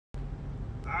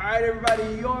right, everybody,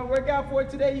 your workout for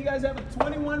today, you guys have a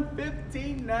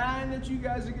 21-15-9 that you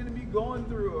guys are going to be going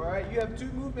through, all right? You have two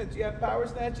movements. You have power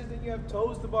snatches and you have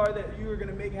toes to bar that you are going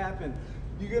to make happen.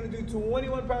 You're going to do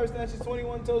 21 power snatches,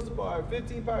 21 toes to bar,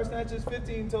 15 power snatches,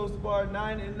 15 toes to bar,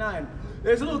 9 and 9.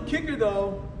 There's a little kicker,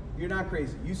 though. You're not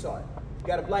crazy. You saw it. You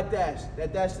got a black dash.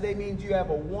 That dash today means you have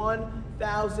a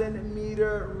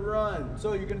 1,000-meter run.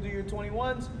 So you're going to do your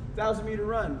 21s, 1,000-meter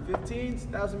run, 15s,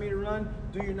 1,000-meter run,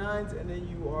 do your 9s, and then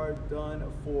you are done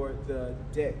for the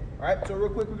day. All right, so real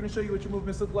quick, we're going to show you what your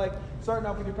movements look like, starting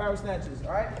off with your power snatches.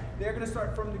 All right, they're going to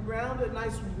start from the ground, a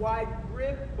nice wide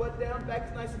grip, butt down, back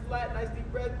is nice and flat, nice deep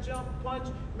breath, jump, punch.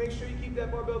 Make sure you keep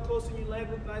that barbell close and you land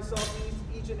with nice soft knees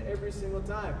each and every single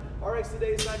time. RX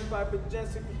today is 95 for the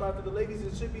gents, 65 for the ladies.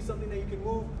 It should be something that you can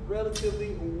move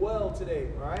relatively well today.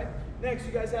 All right, next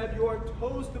you guys have your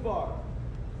toes to bar.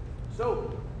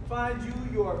 So find you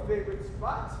your favorite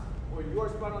spot or your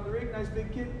spot on the ring. Nice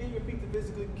big kick. Get your feet to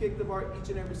physically kick the bar each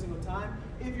and every single time.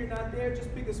 If you're not there,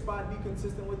 just pick a spot, be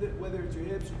consistent with it, whether it's your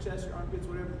hips, your chest, your armpits,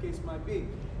 whatever the case might be.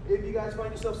 If you guys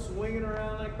find yourself swinging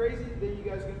around like crazy, then you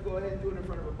guys are going to go ahead and do it in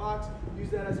front of a box.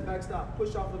 Use that as a backstop.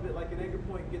 Push off of it like an anchor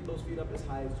point. Get those feet up as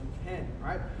high as you can. All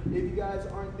right. If you guys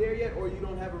aren't there yet or you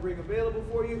don't have a rig available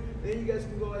for you, then you guys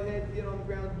can go ahead and get on the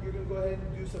ground. You're going to go ahead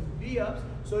and do some V-ups.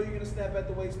 So you're going to snap at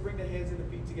the waist, bring the hands and the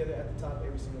feet together at the top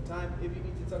every single time. If you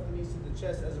need to tuck the knees to the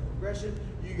chest as a progression,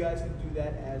 you guys can do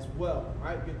that as well. All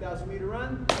right. Your 1,000-meter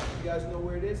run. You guys know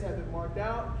where it is. Have it marked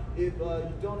out. If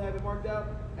you don't have it marked out,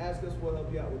 ask us. We'll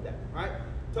help you out with that. All right.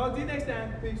 Talk to you next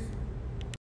time. Peace.